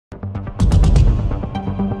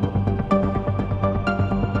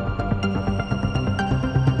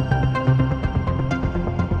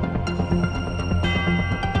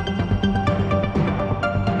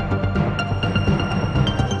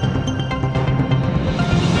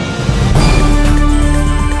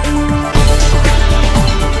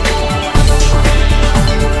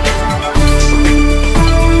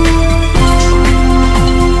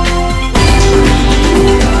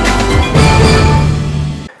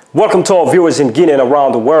Welcome to our viewers in Guinea and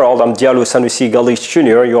around the world. I'm Diallo Sanusi Galis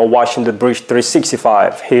Jr. You are watching the Bridge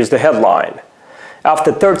 365. Here's the headline.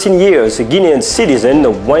 After 13 years, a Guinean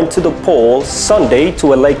citizen went to the polls Sunday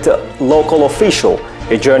to elect a local official,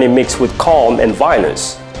 a journey mixed with calm and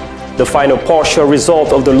violence. The final partial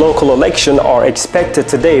result of the local election are expected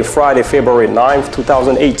today, Friday, February 9,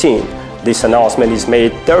 2018. This announcement is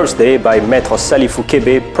made Thursday by Maître Salifou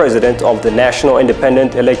Kébé, President of the National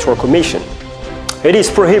Independent Electoral Commission. It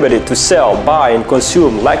is prohibited to sell, buy, and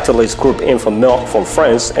consume lactose group infant milk from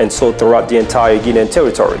France and sold throughout the entire Guinean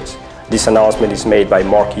territories. This announcement is made by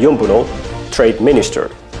Mark Yumbuno, Trade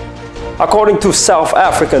Minister. According to South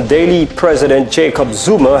African Daily, President Jacob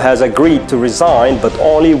Zuma has agreed to resign, but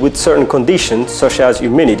only with certain conditions, such as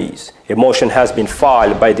immunities. A motion has been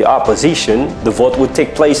filed by the opposition. The vote will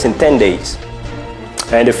take place in 10 days.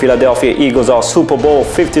 And the Philadelphia Eagles are Super Bowl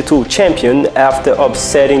 52 champion after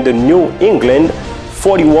upsetting the New England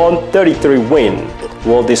 41-33 win.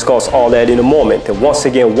 We'll discuss all that in a moment. And once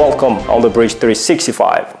again, welcome on the Bridge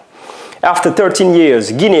 365. After 13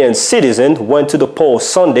 years, Guinean citizens went to the polls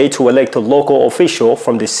Sunday to elect a local official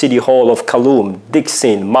from the City Hall of Kaloum,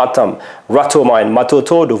 Dixin, Matam, Ratoma, and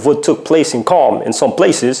Matoto. The vote took place in calm in some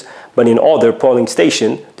places, but in other polling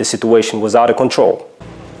stations, the situation was out of control.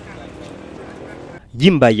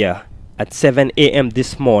 Yimbaya, at 7 a.m.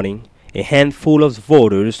 this morning, a handful of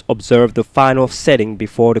voters observed the final setting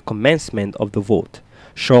before the commencement of the vote.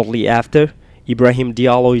 Shortly after, Ibrahim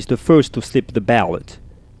Diallo is the first to slip the ballot.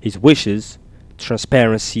 His wishes,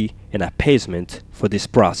 transparency, and appeasement for this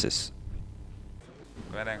process.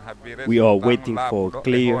 We are waiting for a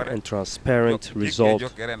clear and transparent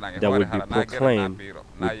result that will be proclaimed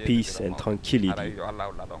with peace and tranquility.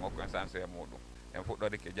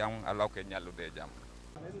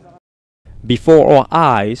 Before our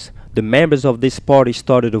eyes, the members of this party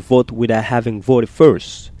started a vote without having voted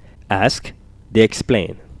first. Ask, they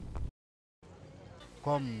explain.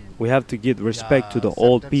 We have to give respect to the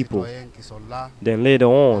old people. Then later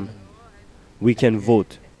on, we can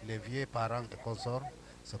vote.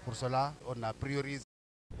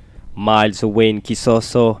 Miles away in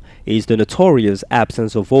Kisoso is the notorious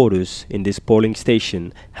absence of voters in this polling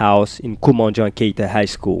station housed in Kumanjan Keita High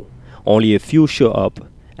School. Only a few show up.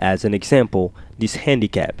 As an example, this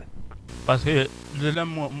handicap.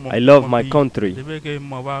 I love my country.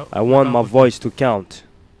 I want my voice to count.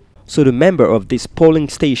 So the member of this polling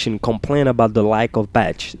station complained about the lack of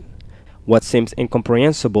badge. What seems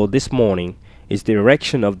incomprehensible this morning is the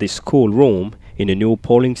erection of this school room in a new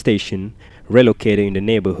polling station relocated in the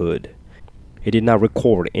neighborhood. He did not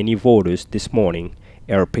record any voters this morning,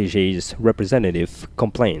 RPG's representative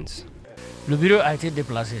complains.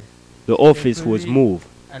 The office was moved.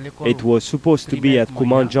 It was supposed to be at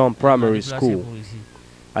Kumanjan Primary School.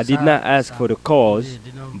 I did not ask for the cause,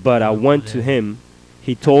 but I went to him.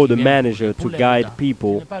 He told the manager to guide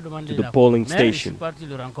people to the polling station.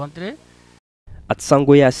 At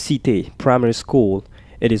Sangoya Cité Primary School,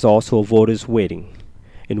 it is also voters waiting.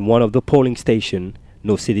 In one of the polling stations,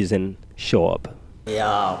 no citizen show up.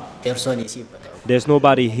 There's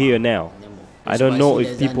nobody here now. I don't know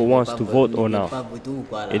if people want to vote or not.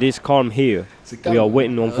 It is calm here. We are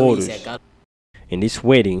waiting on voters. In this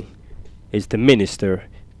waiting is the minister,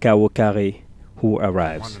 Kawokare, who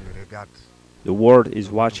arrives. The world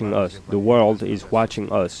is watching us. The world is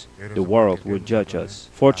watching us. The world will judge us.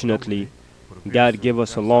 Fortunately, God gave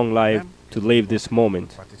us a long life to live this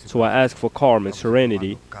moment. So I ask for calm and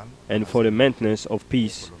serenity and for the maintenance of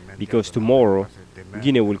peace, because tomorrow,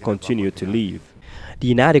 Guinea will continue to live.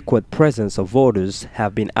 The inadequate presence of voters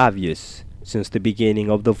have been obvious since the beginning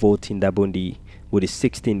of the vote in Dabundi with its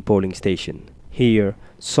 16 polling stations. Here,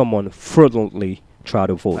 someone fraudulently tried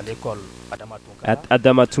to vote. At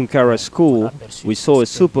Adama Tunkara School, we saw a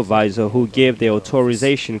supervisor who gave the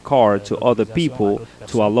authorization card to other people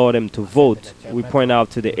to allow them to vote. We point out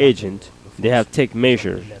to the agent, they have taken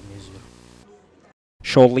measures.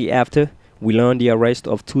 Shortly after, we learned the arrest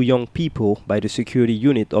of 2 young people by the security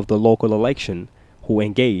unit of the local election who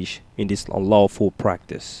engage in this unlawful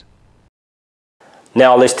practice.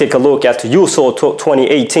 Now let's take a look at USO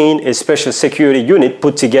 2018, a special security unit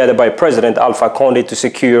put together by President Alpha Condé to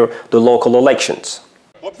secure the local elections.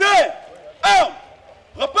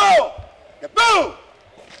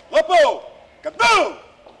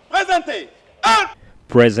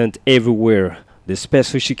 Present everywhere, the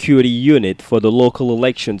special security unit for the local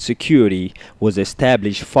election security was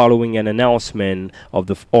established following an announcement of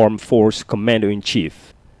the Armed Force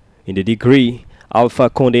Commander-in-Chief. In the degree, Alpha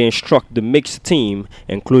Condé instructed the mixed team,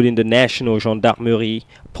 including the National Gendarmerie,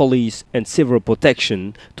 Police, and Civil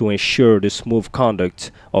Protection, to ensure the smooth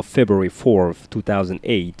conduct of February 4,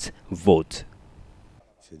 2008 vote.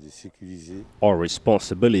 Our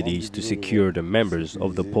responsibility is to secure the members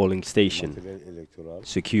of the polling station,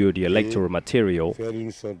 secure the electoral material,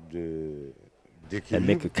 and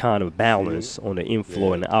make a kind of balance on the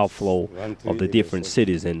inflow and outflow of the different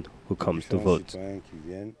citizens who comes to vote.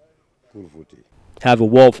 Have a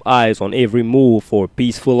wolf eyes on every move for a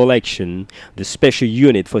peaceful election. The Special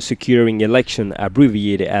Unit for Securing Election,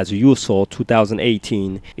 abbreviated as USOL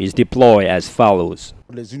 2018, is deployed as follows.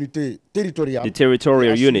 The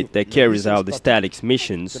territorial unit that carries out the statics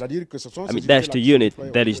missions, that's the unit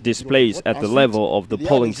that is displaced at the level of the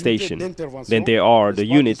polling station. Then there are the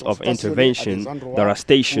units of intervention that are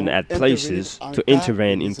stationed at places to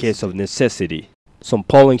intervene in case of necessity. Some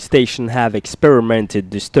polling stations have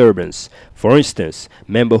experimented disturbance. For instance,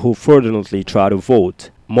 members who fraudulently try to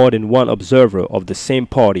vote. More than one observer of the same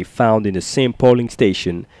party found in the same polling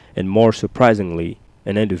station, and more surprisingly,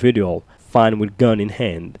 an individual found with gun in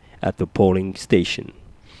hand at the polling station.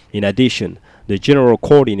 In addition, the general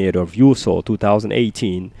coordinator of USOL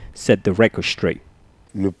 2018 set the record straight.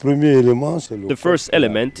 The first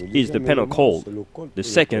element is the penal code. The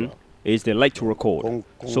second is the electoral code.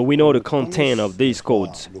 So we know the content of these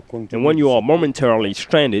codes. And when you are momentarily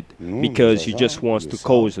stranded because you just want to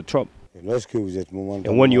cause a trouble,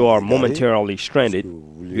 and when you are momentarily stranded,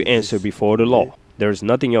 you answer before the law. There is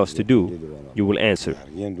nothing else to do. You will answer.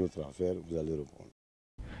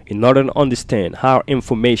 In order to understand how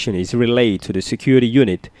information is relayed to the security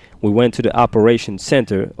unit, we went to the operations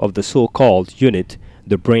center of the so-called unit,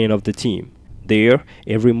 the brain of the team. There,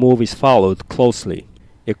 every move is followed closely.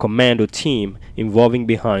 A commando team involving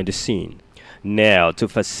behind the scene. Now, to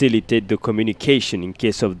facilitate the communication in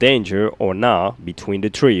case of danger or not between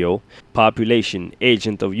the trio, population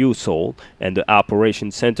agent of USOL, and the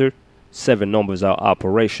operation center, 7 numbers are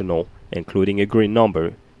operational, including a green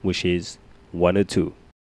number, which is 102.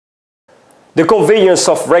 The conveyance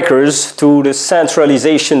of records to the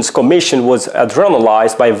Centralization Commission was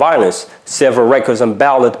adrenalized by violence. Several records and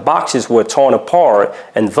ballot boxes were torn apart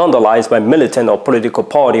and vandalized by militants or political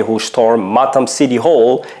party who stormed Matam City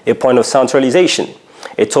Hall, a point of centralization.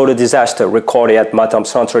 A total disaster recorded at Matam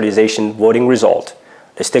Centralization voting result.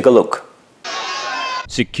 Let's take a look.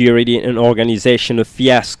 Security and organizational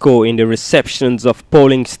fiasco in the receptions of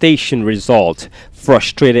polling station result.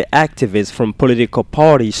 Frustrated activists from political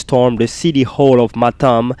parties stormed the city hall of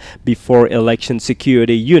Matam before election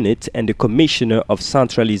security unit and the commissioner of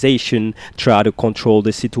centralization tried to control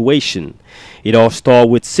the situation. It all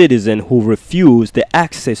started with citizens who refused the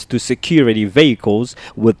access to security vehicles,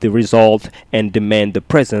 with the result and demand the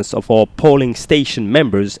presence of all polling station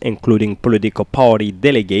members, including political party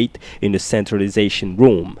delegates, in the centralization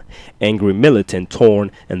room. Angry militants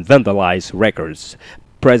torn and vandalized records.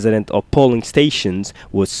 President of polling stations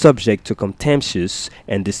was subject to contemptuous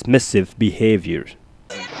and dismissive behavior.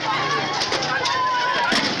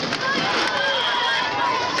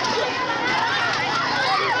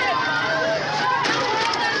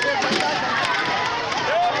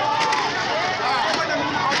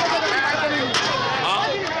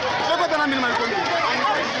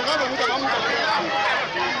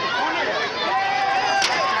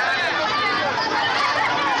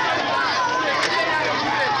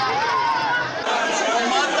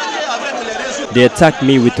 They attacked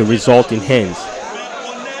me with the result in hands.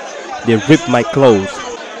 They ripped my clothes.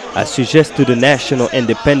 I suggest to the National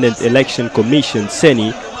Independent Election Commission,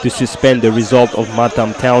 CENI, to suspend the result of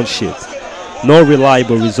Matam Township. No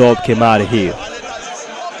reliable result came out of here.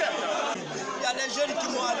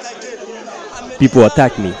 People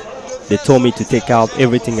attacked me. They told me to take out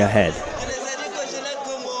everything I had.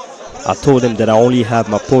 I told them that I only have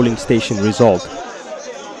my polling station result,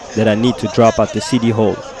 that I need to drop at the city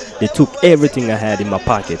hall. They took everything I had in my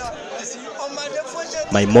pocket,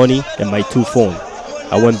 my money and my 2 phones.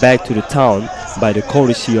 I went back to the town by the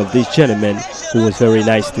courtesy of this gentleman who was very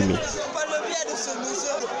nice to me.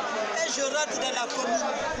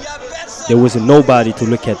 There was nobody to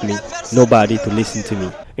look at me, nobody to listen to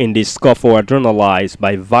me. In this scuffle adrenalized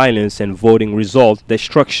by violence and voting result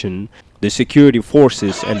destruction, the security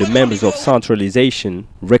forces and the members of centralization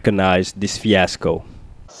recognized this fiasco.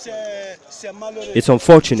 It's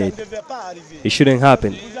unfortunate. It shouldn't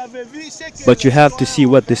happen. But you have to see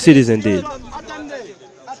what the citizen did.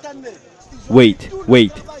 Wait.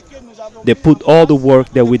 They put all the work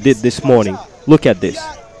that we did this morning. Look at this.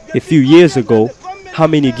 A few years ago, how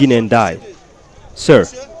many Guineans died? Sir,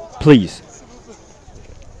 please.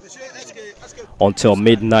 Until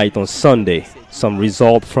midnight on Sunday, Some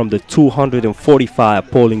results from the 245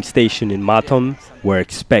 polling stations in Matam were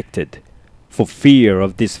expected. For fear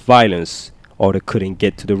of this violence, others couldn't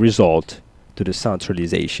get to the result due to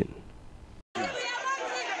centralization.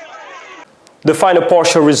 The final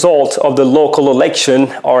partial results of the local election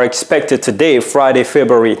are expected today, Friday,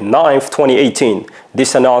 February 9th, 2018.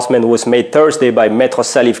 This announcement was made Thursday by Maître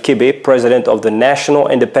Salif Kébé, president of the National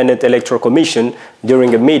Independent Electoral Commission,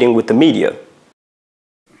 during a meeting with the media.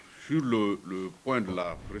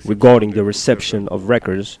 Regarding the reception of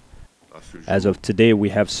records, as of today we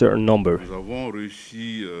have certain number.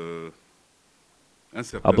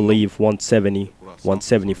 I believe 170,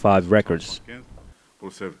 175 records.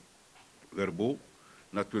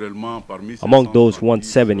 Among those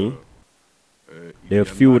 170, there are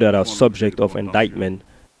few that are subject of indictment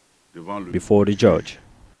before the judge.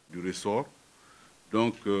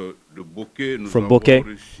 From Bouquet,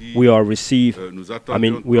 we are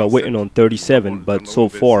waiting on 37, but so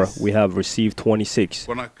far we have received 26.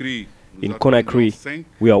 In Conakry,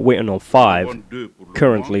 we are waiting on 5.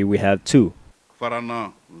 Currently, we have 2.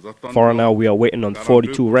 Farana, we are waiting on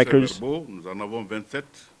 42 records.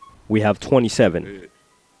 We have 27.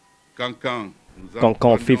 Cancan,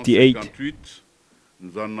 58.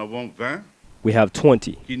 We have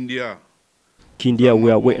 20. Kindia, we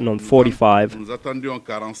are waiting on 45.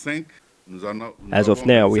 As of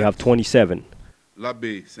now, we have 27.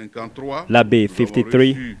 Labé,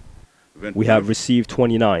 53. We have received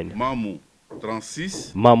 29. Mamou,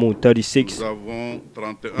 36.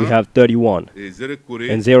 We have 31.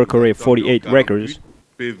 And Zéro-Corée, 48 records.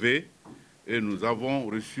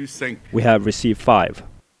 We have received 5.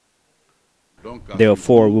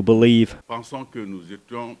 Therefore, we believe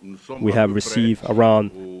we have received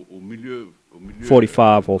around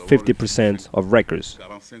 45 or 50% of records.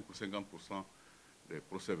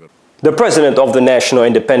 The president of the National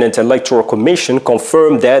Independent Electoral Commission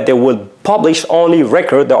confirmed that they will publish only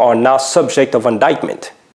records that are not subject of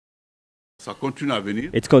indictment.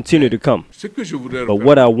 It's continued to come. But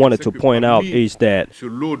what I wanted to point out is that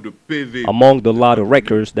among the lot of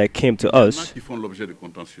records that came to us,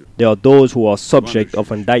 there are those who are subject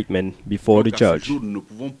of indictment before the judge.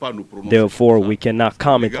 Therefore, we cannot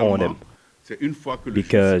comment on them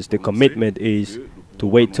because the commitment is to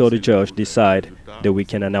wait till the judge decides that we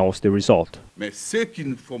can announce the result. But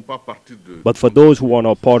for those who are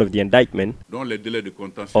not part of the indictment,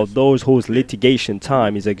 or those whose litigation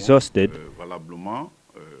time is exhausted,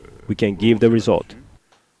 we can give the result.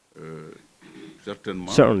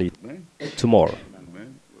 Certainly tomorrow.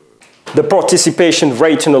 The participation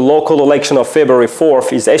rate in the local election of February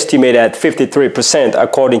 4th is estimated at 53%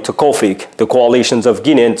 according to COFIG, the Coalitions of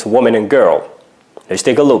Guineans Women and Girls. Let's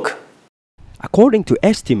take a look. According to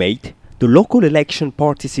estimate, the local election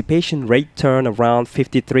participation rate turned around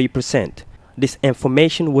 53%. This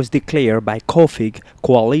information was declared by COFIG,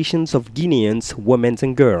 Coalitions of Guineans Women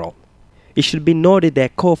and Girls. It should be noted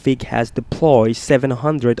that COFIG has deployed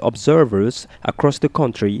 700 observers across the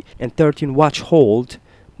country and 13 watchholds,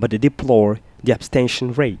 but they deplore the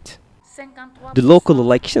abstention rate. The local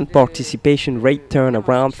election participation rate turned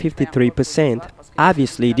around 53%.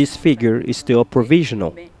 Obviously, this figure is still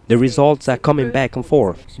provisional. The results are coming back and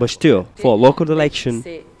forth, but still, for a local election,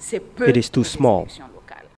 it is too small.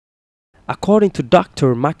 According to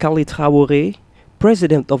Dr. Makali Traoré,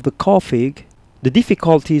 president of the COFIG, the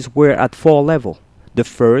difficulties were at 4 levels. The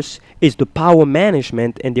first is the power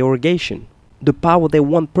management and derogation, the power that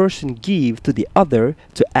one person gives to the other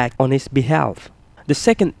to act on his behalf. The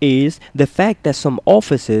second is the fact that some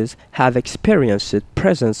officers have experienced the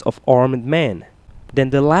presence of armed men. Then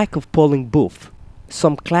the lack of polling booth.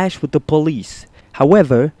 Some clash with the police.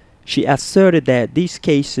 However, she asserted that these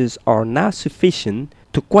cases are not sufficient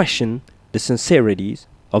to question the sincerity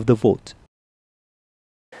of the vote.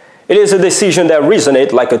 It is a decision that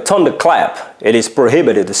resonates like a thunderclap. It is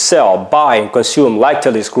prohibited to sell, buy, and consume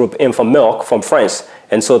Lactalis Group infant milk from France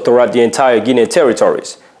and so throughout the entire Guinean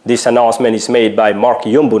territories. This announcement is made by Marc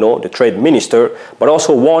Yumbuno, the trade minister, but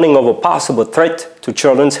also warning of a possible threat to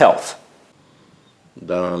children's health.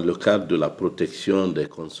 Dans le cadre de la protection des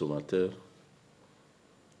consommateurs,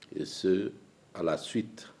 et ce, à la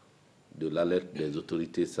suite de l'alerte des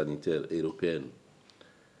autorités sanitaires européennes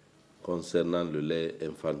concernant le lait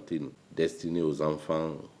infantile destiné aux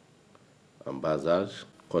enfants en bas âge,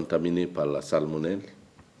 contaminés par la salmonelle,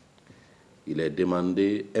 il est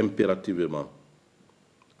demandé impérativement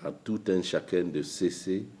à tout un chacun de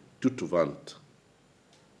cesser toute vente,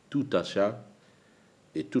 tout achat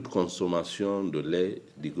et toute consommation de lait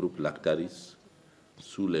du groupe Lactalis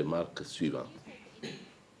sous les marques suivantes.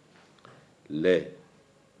 Lait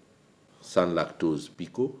sans lactose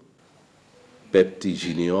Pico, Pepti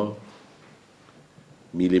Junior,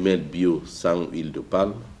 Millimètre Bio sans huile de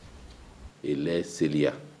palme et lait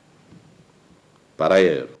Célia. Par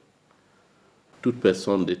ailleurs, toute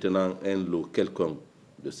personne détenant un lot quelconque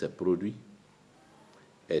de ces produits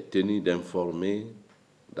est tenue d'informer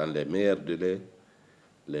dans les meilleurs délais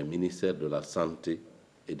les ministères de la Santé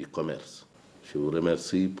et du Commerce. Je vous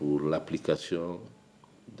remercie pour l'application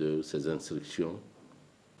de ces instructions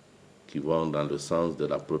qui vont dans le sens de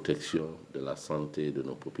la protection de la santé de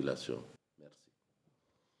nos populations.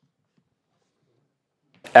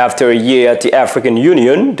 After a year at the African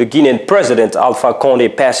Union, the Guinean President Alpha Condé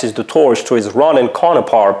passes the torch to his Rwandan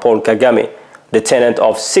counterpart Paul Kagame. The tenant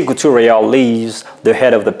of Secretariat leaves the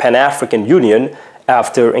head of the Pan-African Union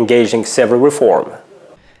after engaging several reforms.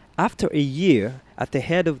 After a year at the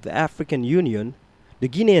head of the African Union, the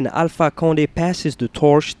Guinean Alpha Condé passes the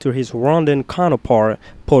torch to his Rwandan counterpart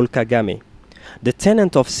Paul Kagame. The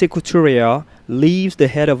tenant of Secretariat leaves the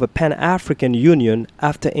head of a Pan-African Union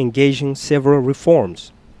after engaging several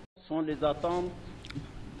reforms.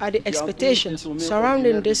 Are the expectations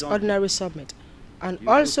surrounding this ordinary summit and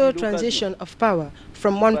also transition of power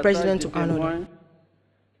from one president to another.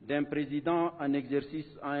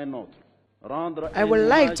 I would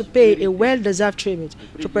like to pay a well-deserved tribute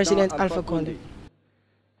to President Alpha Condé,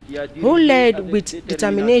 who led with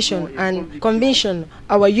determination and conviction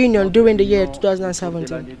our union during the year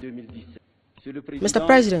 2017. Mr.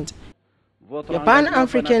 President, your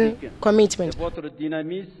Pan-African commitment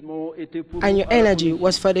and your energy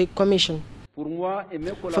was for the Commission.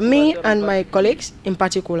 For me and my colleagues in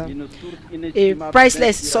particular, a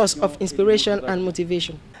priceless source of inspiration and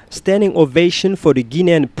motivation. Standing ovation for the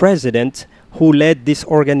Guinean president who led this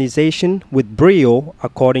organization with brio,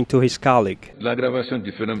 according to his colleague.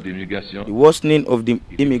 The worsening of the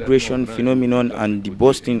immigration phenomenon and the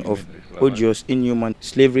busting of odious, inhuman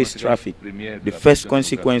slavery traffic, the first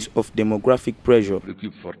consequence of demographic pressure,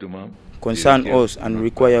 concern us and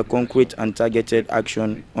require concrete and targeted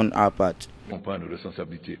action on our part.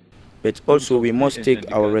 But also we must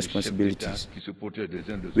take our responsibilities.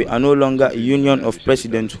 We are no longer a union of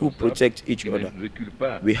presidents who protect each other.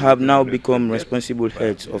 We have now become responsible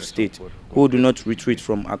heads of state who do not retreat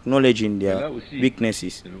from acknowledging their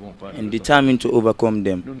weaknesses and determined to overcome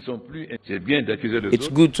them. It's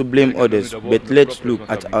good to blame others, but let's look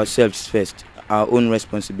at ourselves first, our own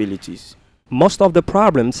responsibilities. Most of the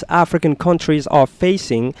problems African countries are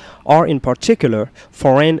facing are in particular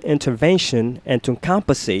foreign intervention, and to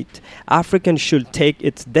compensate, Africa should take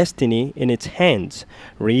its destiny in its hands,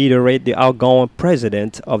 reiterate the outgoing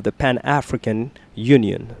president of the Pan-African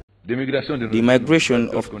Union. The migration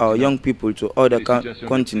of our young people to other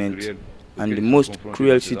continents and the most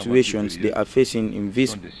cruel situations they are facing in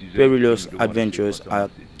these perilous adventures are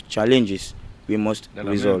challenges we must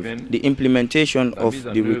resolve. The implementation of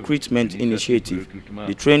the recruitment initiative,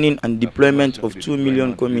 the training and deployment of 2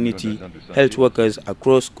 million community health workers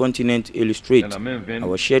across continent illustrate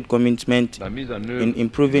our shared commitment in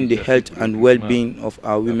improving the health and well-being of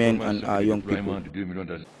our women and our young people.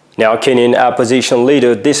 Now, Kenyan opposition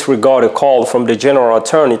leader disregarded a call from the general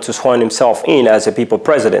attorney to swear himself in as a people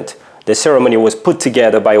president. The ceremony was put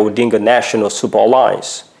together by Odinga National Super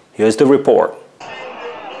Alliance. Here's the report.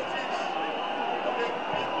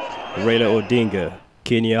 Raila Odinga,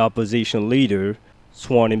 Kenya opposition leader,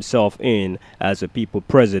 sworn himself in as a people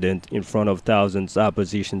president in front of thousands of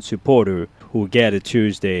opposition supporters who gathered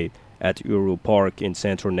Tuesday at Uhuru Park in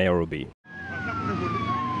central Nairobi.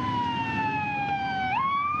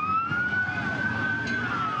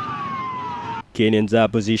 Kenya's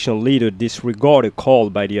opposition leader disregarded a call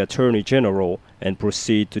by the Attorney General and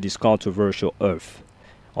proceeded to this controversial oath.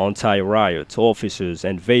 Anti-riot officers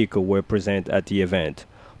and vehicles were present at the event.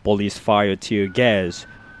 Police fired tear gas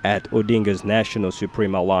at Odinga's National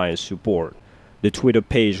Supreme Alliance support. The Twitter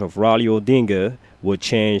page of Raila Odinga was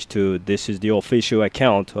changed to "This is the official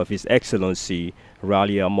account of His Excellency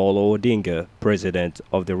Raila Amolo Odinga, President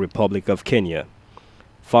of the Republic of Kenya."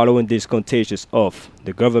 Following this contentious oath,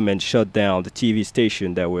 the government shut down the TV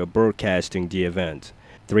station that were broadcasting the event.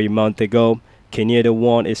 3 months ago, Kenyatta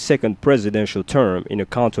won a second presidential term in a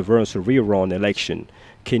controversial rerun election.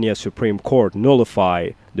 Kenya Supreme Court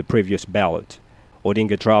nullified the previous ballot.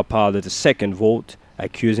 Odinga dropped out of the second vote,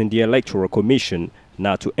 accusing the Electoral Commission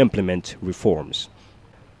not to implement reforms.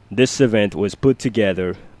 This event was put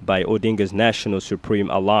together by Odinga's National Supreme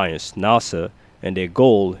Alliance, NASA, and their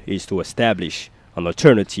goal is to establish an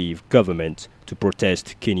alternative government to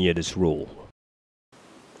protest Kenyatta's rule.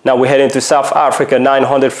 Now we head into South Africa.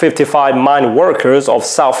 955 mine workers of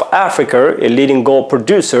South Africa, a leading gold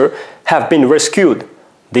producer, have been rescued.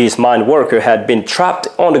 These mine workers had been trapped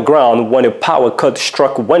on the ground when a power cut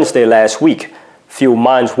struck Wednesday last week. Few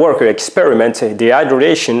mine workers experimented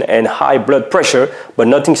dehydration and high blood pressure, but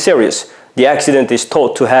nothing serious. The accident is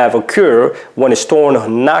thought to have occurred when a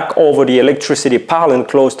storm knocked over the electricity pylon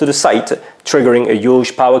close to the site, triggering a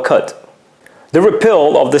huge power cut. The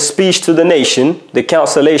repeal of the speech to the nation, the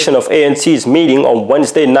cancellation of ANC's meeting on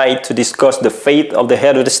Wednesday night to discuss the fate of the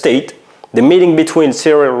head of the state, the meeting between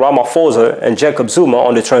Cyril Ramaphosa and Jacob Zuma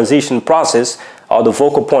on the transition process are the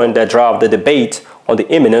focal point that drive the debate on the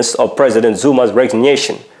imminence of President Zuma's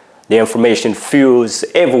resignation. The information fuels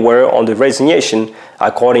everywhere on the resignation.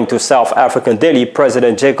 According to South African Daily,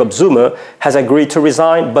 President Jacob Zuma has agreed to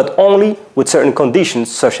resign, but only with certain conditions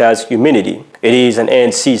such as immunity. It is in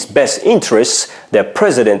ANC's best interest that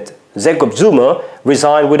President Jacob Zuma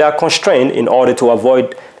resign without constraint in order to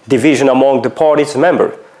avoid division among the party's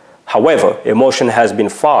members. However, a motion has been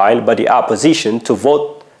filed by the opposition to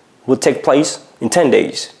vote will take place in 10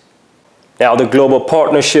 days. Now, the Global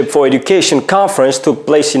Partnership for Education Conference took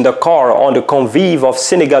place in Dakar on the convive of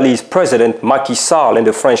Senegalese President Macky Sall and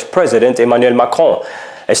the French President Emmanuel Macron.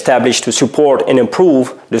 Established to support and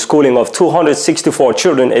improve the schooling of 264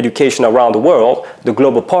 children education around the world, the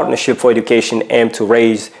Global Partnership for Education aimed to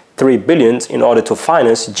raise $3 billion in order to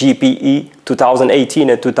finance GPE 2018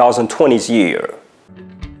 and 2020's year.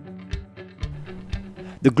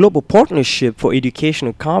 The Global Partnership for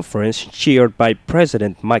Education Conference, chaired by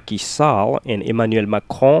President Macky Sall and Emmanuel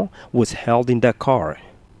Macron, was held in Dakar.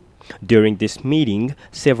 During this meeting,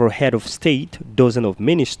 several heads of state, dozens of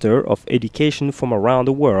ministers of education from around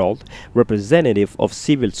the world, representatives of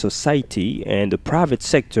civil society and the private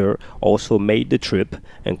sector also made the trip,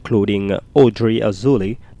 including Audrey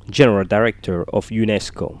Azoulay, General Director of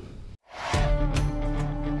UNESCO.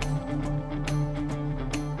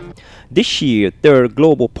 This year's third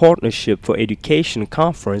Global Partnership for Education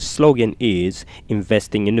Conference slogan is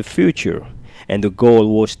Investing in the Future, and the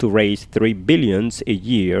goal was to raise $3 billion a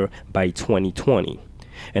year by 2020.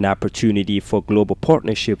 An opportunity for Global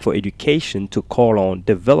Partnership for Education to call on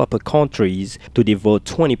developed countries to devote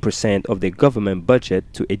 20% of their government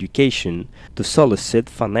budget to education, to solicit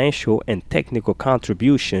financial and technical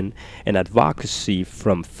contribution and advocacy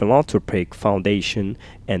from philanthropic foundations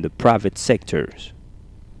and the private sectors.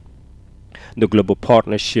 The Global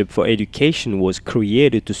Partnership for Education was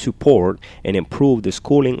created to support and improve the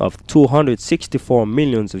schooling of 264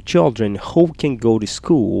 million of children who can go to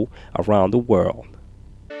school around the world.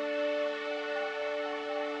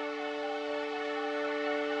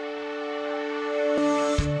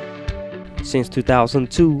 Since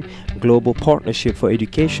 2002, Global Partnership for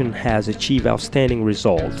Education has achieved outstanding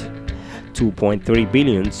results. $2.3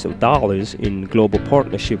 billion in Global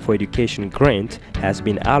Partnership for Education grant has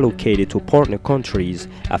been allocated to partner countries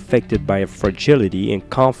affected by fragility and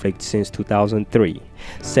conflict since 2003.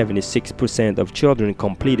 76% of children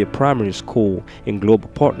completed primary school in Global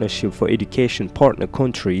Partnership for Education partner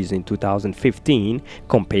countries in 2015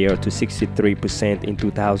 compared to 63% in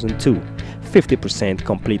 2002. 50%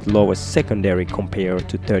 complete lower secondary compared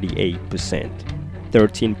to 38%.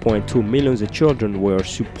 13.2 million children were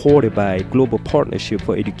supported by Global Partnership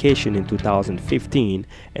for Education in 2015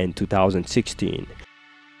 and 2016.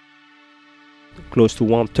 Close to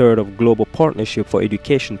one-third of Global Partnership for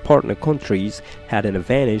Education partner countries had an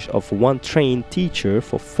advantage of one trained teacher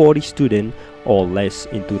for 40 students or less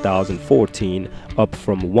in 2014, up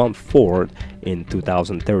from 1/4 in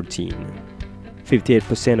 2013.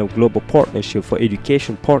 58% of Global Partnership for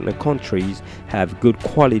Education partner countries have good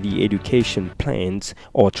quality education plans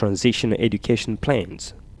or transitional education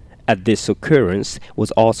plans. At this occurrence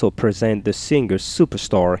was also present the singer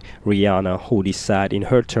superstar Rihanna, who decided in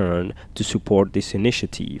her turn to support this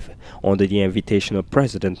initiative. Under the invitation of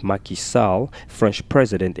President Macky Sall, French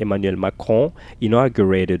President Emmanuel Macron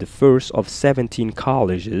inaugurated the first of 17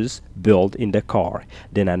 colleges built in Dakar,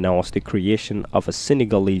 then announced the creation of a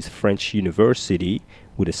Senegalese French university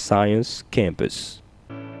with a science campus.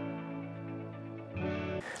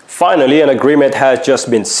 Finally, an agreement has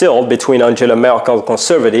just been sealed between Angela Merkel's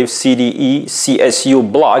conservative CDE-CSU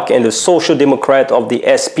bloc and the Social Democrat of the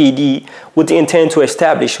SPD with the intent to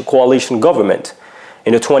establish a coalition government.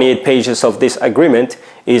 In the 28 pages of this agreement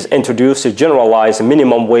is introduced a generalized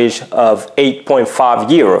minimum wage of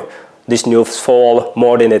 8.5 euro. This news follows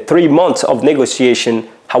more than 3 months of negotiation.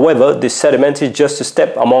 However, this settlement is just a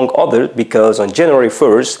step among others because on January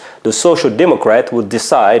 1st, the Social Democrat will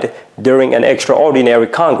decide during an extraordinary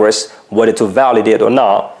Congress whether to validate or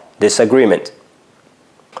not this agreement.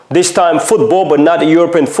 This time football, but not the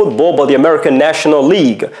European football, but the American National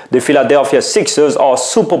League. The Philadelphia Sixers are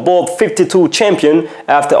Super Bowl 52 champion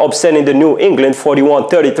after upsetting the New England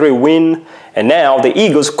 41-33 win. And now the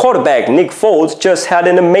Eagles quarterback Nick Foles just had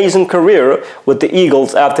an amazing career with the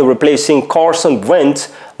Eagles after replacing Carson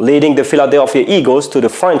Wentz, leading the Philadelphia Eagles to the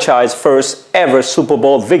franchise first ever Super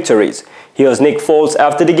Bowl victories. Here's Nick Foles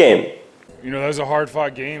after the game. You know, that was a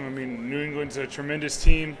hard-fought game. I mean, New England's a tremendous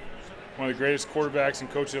team, one of the greatest quarterbacks and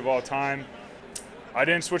coaches of all time. I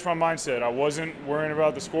didn't switch my mindset. I wasn't worrying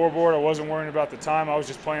about the scoreboard. I wasn't worrying about the time. I was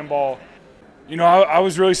just playing ball. You know, I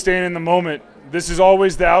was really staying in the moment. This is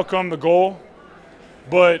always the outcome, the goal.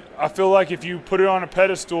 But I feel like if you put it on a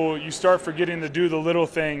pedestal, you start forgetting to do the little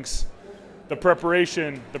things, the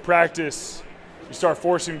preparation, the practice. You start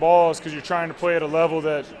forcing balls because you're trying to play at a level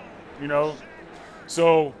that, you know.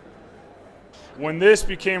 So when this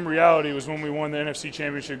became reality was when we won the NFC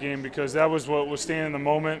Championship game, because that was what was staying in the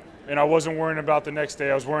moment, and I wasn't worrying about the next day.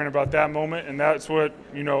 I was worrying about that moment, and that's what,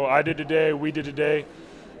 you know, I did today, we did today.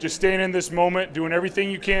 Just staying in this moment, doing everything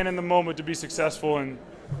you can in the moment to be successful, and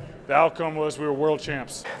the outcome was we were world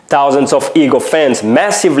champs. Thousands of Eagle fans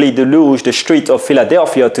massively deluged the streets of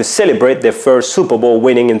Philadelphia to celebrate their first Super Bowl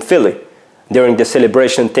winning in Philly. During the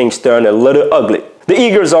celebration, things turned a little ugly. The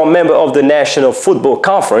Eagles are a member of the National Football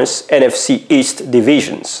Conference, NFC East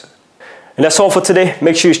divisions. And that's all for today.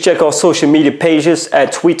 Make sure you check our social media pages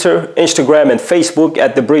at Twitter, Instagram, and Facebook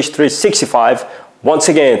at The Bridge 365. Once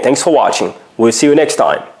again, thanks for watching. We'll see you next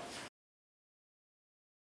time.